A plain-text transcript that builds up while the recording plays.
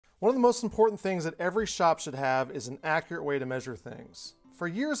One of the most important things that every shop should have is an accurate way to measure things. For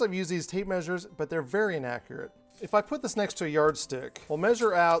years I've used these tape measures, but they're very inaccurate. If I put this next to a yardstick, we'll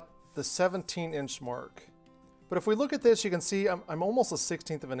measure out the 17-inch mark. But if we look at this, you can see I'm almost a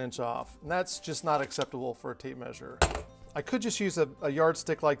 1/16 of an inch off, and that's just not acceptable for a tape measure. I could just use a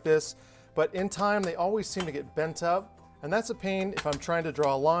yardstick like this, but in time they always seem to get bent up, and that's a pain if I'm trying to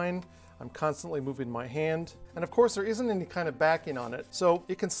draw a line. I'm constantly moving my hand. And of course there isn't any kind of backing on it, so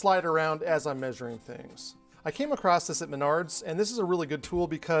it can slide around as I'm measuring things. I came across this at Menards, and this is a really good tool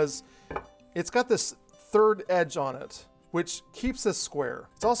because it's got this third edge on it, which keeps this square.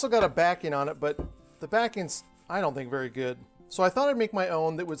 It's also got a backing on it, but the backing's, I don't think, very good. So I thought I'd make my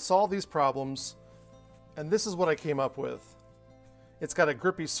own that would solve these problems, and this is what I came up with. It's got a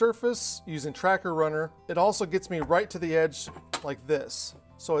grippy surface using tracker runner. It also gets me right to the edge like this,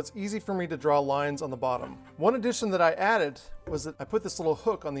 so it's easy for me to draw lines on the bottom. One addition that I added was that I put this little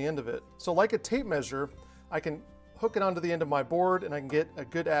hook on the end of it. So like a tape measure, I can hook it onto the end of my board and I can get a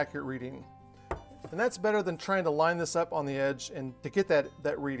good accurate reading. And that's better than trying to line this up on the edge and to get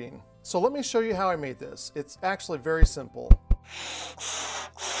that reading. So let me show you how I made this. It's actually very simple.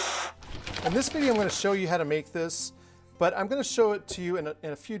 In this video I'm going to show you how to make this, but I'm going to show it to you in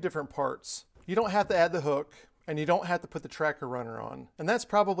a few different parts. You don't have to add the hook, and you don't have to put the tracker runner on. And that's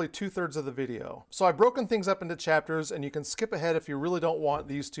probably 2/3 of the video. So I've broken things up into chapters, and you can skip ahead if you really don't want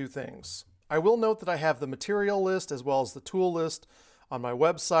these two things. I will note that I have the material list as well as the tool list on my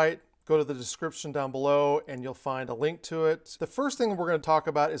website. Go to the description down below and you'll find a link to it. The first thing we're going to talk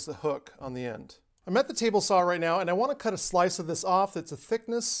about is the hook on the end. I'm at the table saw right now, and I want to cut a slice of this off that's the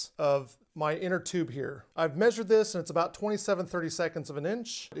thickness of my inner tube here. I've measured this and it's about 27/32 of an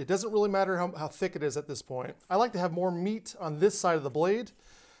inch. It doesn't really matter how thick it is at this point. I like to have more meat on this side of the blade,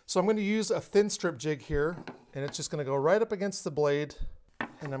 so I'm going to use a thin strip jig here, and it's just going to go right up against the blade,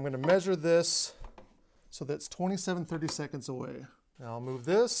 and I'm going to measure this so that's 27/32 away. Now I'll move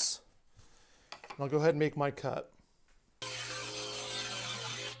this, and I'll go ahead and make my cut.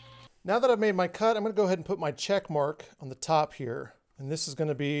 Now that I've made my cut, I'm going to go ahead and put my check mark on the top here. And this is going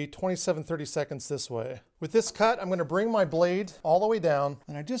to be 27/32 this way. With this cut, I'm going to bring my blade all the way down,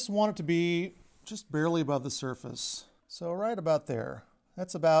 and I just want it to be just barely above the surface. So right about there.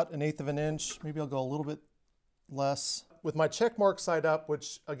 That's about 1/8 of an inch. Maybe I'll go a little bit less. With my check mark side up,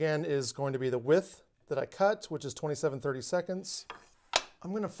 which again is going to be the width that I cut, which is 27/32, I'm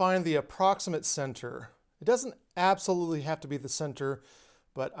going to find the approximate center. It doesn't absolutely have to be the center,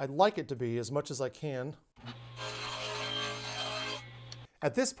 but I'd like it to be as much as I can.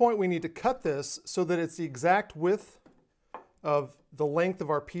 At this point, we need to cut this so that it's the exact width of the length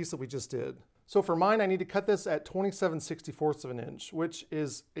of our piece that we just did. So for mine, I need to cut this at 27/64 of an inch, which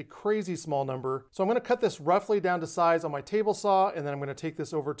is a crazy small number. So I'm going to cut this roughly down to size on my table saw, and then I'm going to take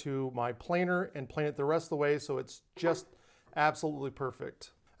this over to my planer and plane it the rest of the way so it's just absolutely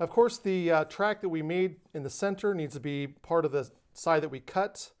perfect. Of course, the track that we made in the center needs to be part of the side that we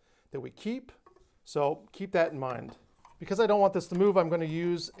cut, that we keep. So keep that in mind. Because I don't want this to move, I'm going to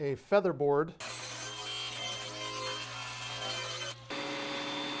use a feather board.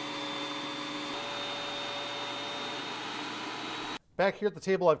 Back here at the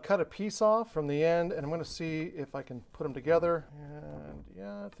table, I've cut a piece off from the end, and I'm going to see if I can put them together. And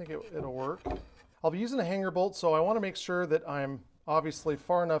yeah, I think it'll work. I'll be using a hanger bolt, so I want to make sure that I'm obviously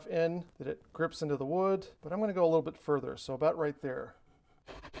far enough in that it grips into the wood, but I'm going to go a little bit further, so about right there.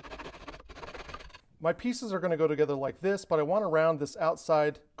 My pieces are going to go together like this, but I want to round this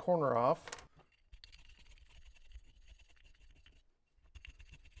outside corner off.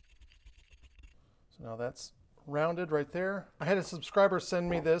 So now that's rounded right there. I had a subscriber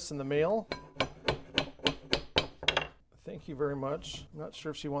send me this in the mail. Thank you very much. I'm not sure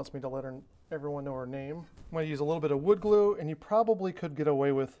if she wants me to let everyone know her name. I'm going to use a little bit of wood glue, and you probably could get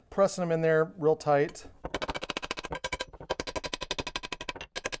away with pressing them in there real tight.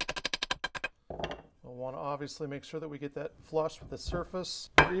 Want to obviously make sure that we get that flush with the surface,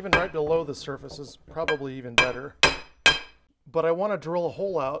 or even right below the surface is probably even better. But I want to drill a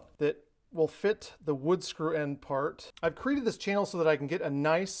hole out that will fit the wood screw end part. I've created this channel so that I can get a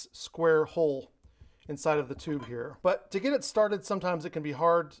nice square hole inside of the tube here. But to get it started, sometimes it can be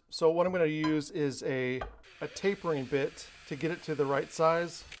hard. So what I'm going to use is a tapering bit to get it to the right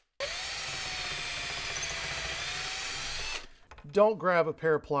size. Don't grab a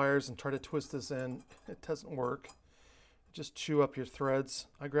pair of pliers and try to twist this in. It doesn't work. Just chew up your threads.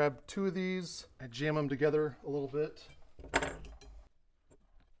 I grab 2 of these. I jam them together a little bit.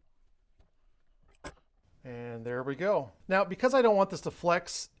 And there we go. Now, because I don't want this to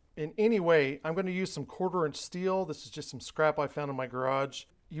flex in any way, I'm going to use some 1/4 inch steel. This is just some scrap I found in my garage.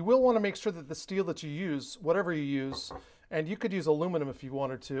 You will want to make sure that the steel that you use, whatever you use, and you could use aluminum if you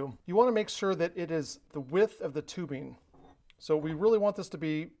wanted to, you want to make sure that it is the width of the tubing. So we really want this to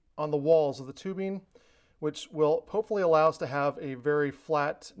be on the walls of the tubing, which will hopefully allow us to have a very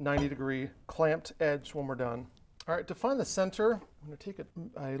flat 90-degree clamped edge when we're done. All right, to find the center, I'm going to take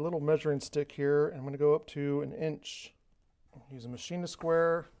a little measuring stick here, and I'm going to go up to 1 inch. Use a machine to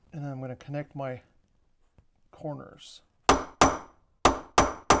square, and I'm going to connect my corners.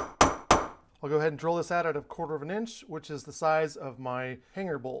 I'll go ahead and drill this out at 1/4 inch, which is the size of my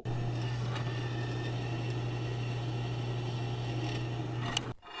hanger bolt.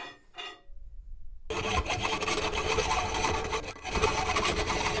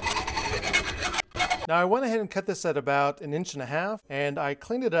 Now I went ahead and cut this at about 1.5 inches, and I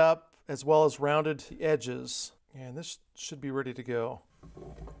cleaned it up as well as rounded the edges. And this should be ready to go.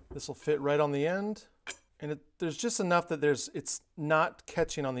 This will fit right on the end. And there's just enough that it's not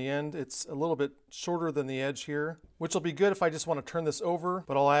catching on the end. It's a little bit shorter than the edge here, which will be good if I just want to turn this over,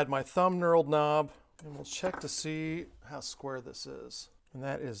 but I'll add my thumb knurled knob and we'll check to see how square this is. And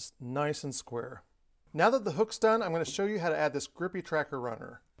that is nice and square. Now that the hook's done, I'm going to show you how to add this Grippy tracker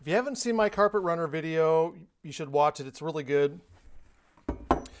runner. If you haven't seen my carpet runner video, you should watch it. It's really good.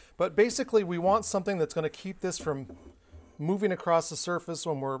 But basically we want something that's going to keep this from moving across the surface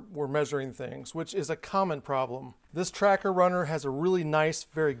when we're measuring things, which is a common problem. This tracker runner has a really nice,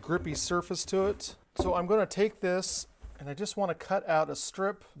 very grippy surface to it. So I'm going to take this and I just want to cut out a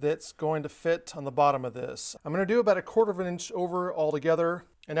strip that's going to fit on the bottom of this. I'm going to do about 1/4 inch over altogether.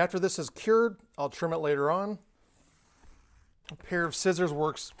 And after this is cured, I'll trim it later on. A pair of scissors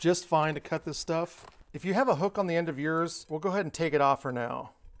works just fine to cut this stuff. If you have a hook on the end of yours, we'll go ahead and take it off for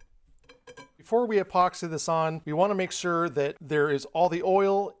now. Before we epoxy this on, we want to make sure that there is all the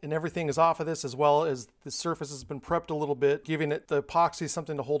oil and everything is off of this, as well as the surface has been prepped a little bit, giving it the epoxy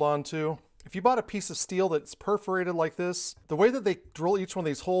something to hold on to. If you bought a piece of steel that's perforated like this, the way that they drill each one of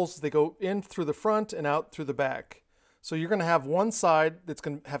these holes, they go in through the front and out through the back. So you're going to have one side that's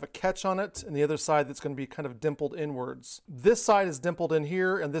going to have a catch on it and the other side that's going to be kind of dimpled inwards. This side is dimpled in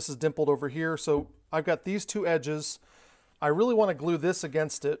here and this is dimpled over here. So I've got these two edges. I really want to glue this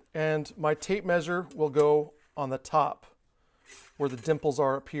against it, and my tape measure will go on the top where the dimples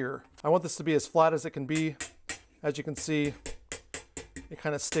are up here. I want this to be as flat as it can be. As you can see, it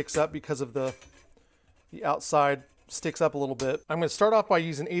kind of sticks up because of the outside sticks up a little bit. I'm going to start off by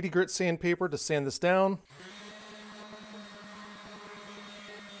using 80 grit sandpaper to sand this down.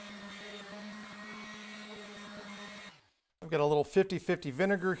 Got a little 50-50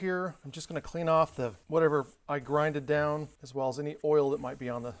 vinegar here. I'm just going to clean off the whatever I grinded down, as well as any oil that might be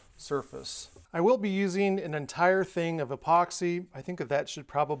on the surface. I will be using an entire thing of epoxy. I think that should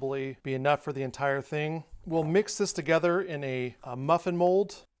probably be enough for the entire thing. We'll mix this together in a muffin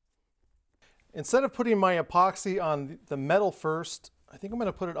mold. Instead of putting my epoxy on the metal first, I think I'm going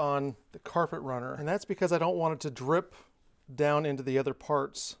to put it on the carpet runner, and that's because I don't want it to drip down into the other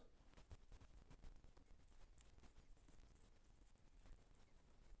parts.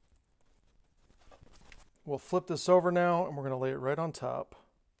 We'll flip this over now and we're going to lay it right on top.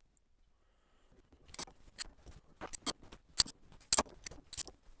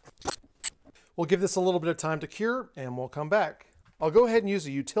 We'll give this a little bit of time to cure and we'll come back. I'll go ahead and use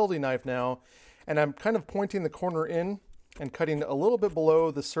a utility knife now, and I'm kind of pointing the corner in and cutting a little bit below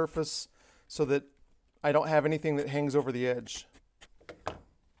the surface so that I don't have anything that hangs over the edge. I'm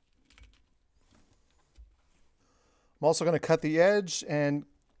also going to cut the edge, and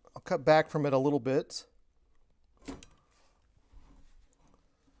I'll cut back from it a little bit.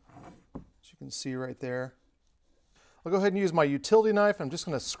 You can see right there. I'll go ahead and use my utility knife. I'm just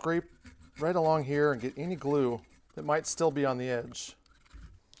going to scrape right along here and get any glue that might still be on the edge.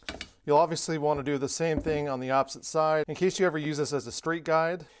 You'll obviously want to do the same thing on the opposite side in case you ever use this as a straight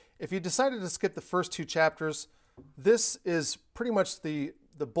guide. If you decided to skip the first 2 chaptit's, this is pretty much the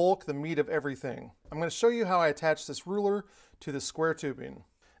bulk, the meat of everything. I'm going to show you how I attach this ruler to the square tubing.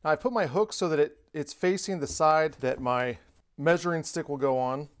 Now I put my hook so that it's facing the side that my measuring stick will go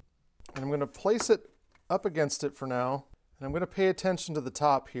on. And I'm going to place it up against it for now, and I'm going to pay attention to the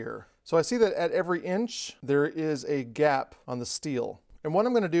top here. So I see that at every inch there is a gap on the steel. And what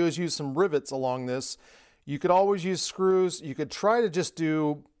I'm going to do is use some rivets along this. You could always use screws. You could try to just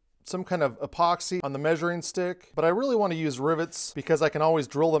do some kind of epoxy on the measuring stick, but I really want to use rivets because I can always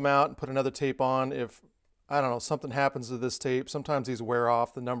drill them out and put another tape on if, I don't know, something happens to this tape. Sometimes these wear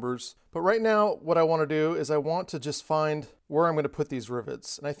off the numbers. But right now, what I want to do is I want to just find where I'm going to put these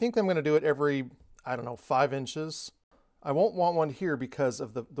rivets. And I think I'm going to do it every, I don't know, 5 inches. I won't want one here because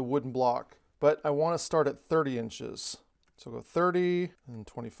of the wooden block, but I want to start at 30 inches. So go 30 and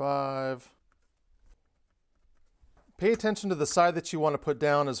 25. Pay attention to the side that you want to put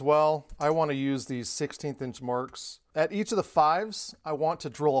down as well. I want to use these 16th inch marks. At each of the 5s, I want to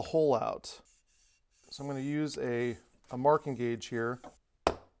drill a hole out. So I'm going to use a marking gauge here.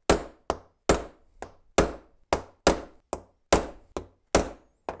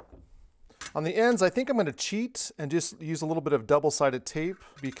 On the ends, I think I'm going to cheat and just use a little bit of double-sided tape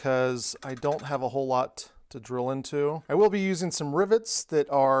because I don't have a whole lot to drill into. I will be using some rivets that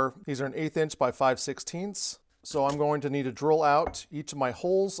are, these are an 1/8 inch by 5/16. So I'm going to need to drill out each of my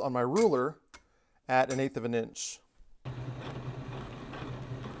holes on my ruler at 1/8 of an inch.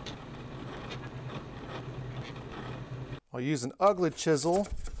 I'll use an ugly chisel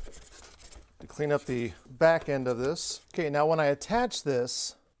to clean up the back end of this. Okay, now when I attach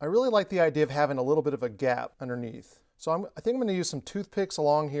this, I really like the idea of having a little bit of a gap underneath. So I think I'm going to use some toothpicks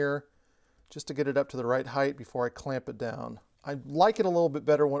along here just to get it up to the right height before I clamp it down. I like it a little bit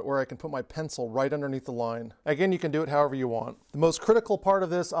better where I can put my pencil right underneath the line. Again, you can do it however you want. The most critical part of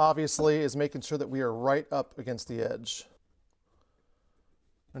this, obviously, is making sure that we are right up against the edge.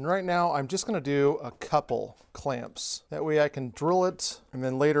 And right now, I'm just going to do a couple clamps. That way I can drill it, and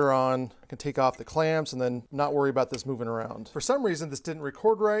then later on, I can take off the clamps and then not worry about this moving around. For some reason, this didn't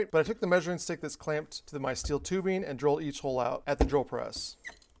record right, but I took the measuring stick that's clamped to my steel tubing and drilled each hole out at the drill press.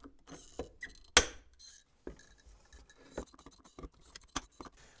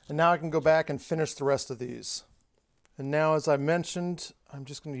 And now I can go back and finish the rest of these. And now, as I mentioned, I'm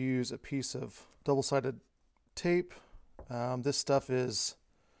just going to use a piece of double-sided tape. This stuff is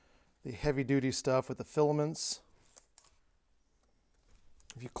the heavy-duty stuff with the filaments.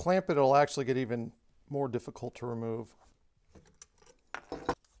 If you clamp it, it'll actually get even more difficult to remove.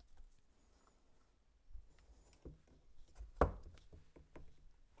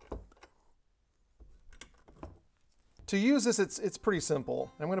 To use this, it's pretty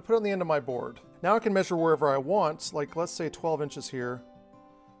simple. I'm going to put it on the end of my board. Now I can measure wherever I want, like let's say 12 inches here.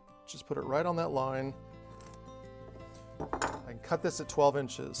 Just put it right on that line. I can cut this at 12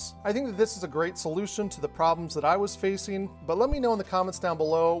 inches. I think that this is a great solution to the problems that I was facing, but let me know in the comments down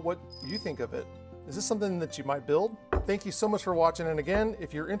below what you think of it. Is this something that you might build? Thank you so much for watching, and again,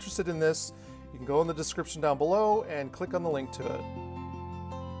 if you're interested in this, you can go in the description down below and click on the link to it.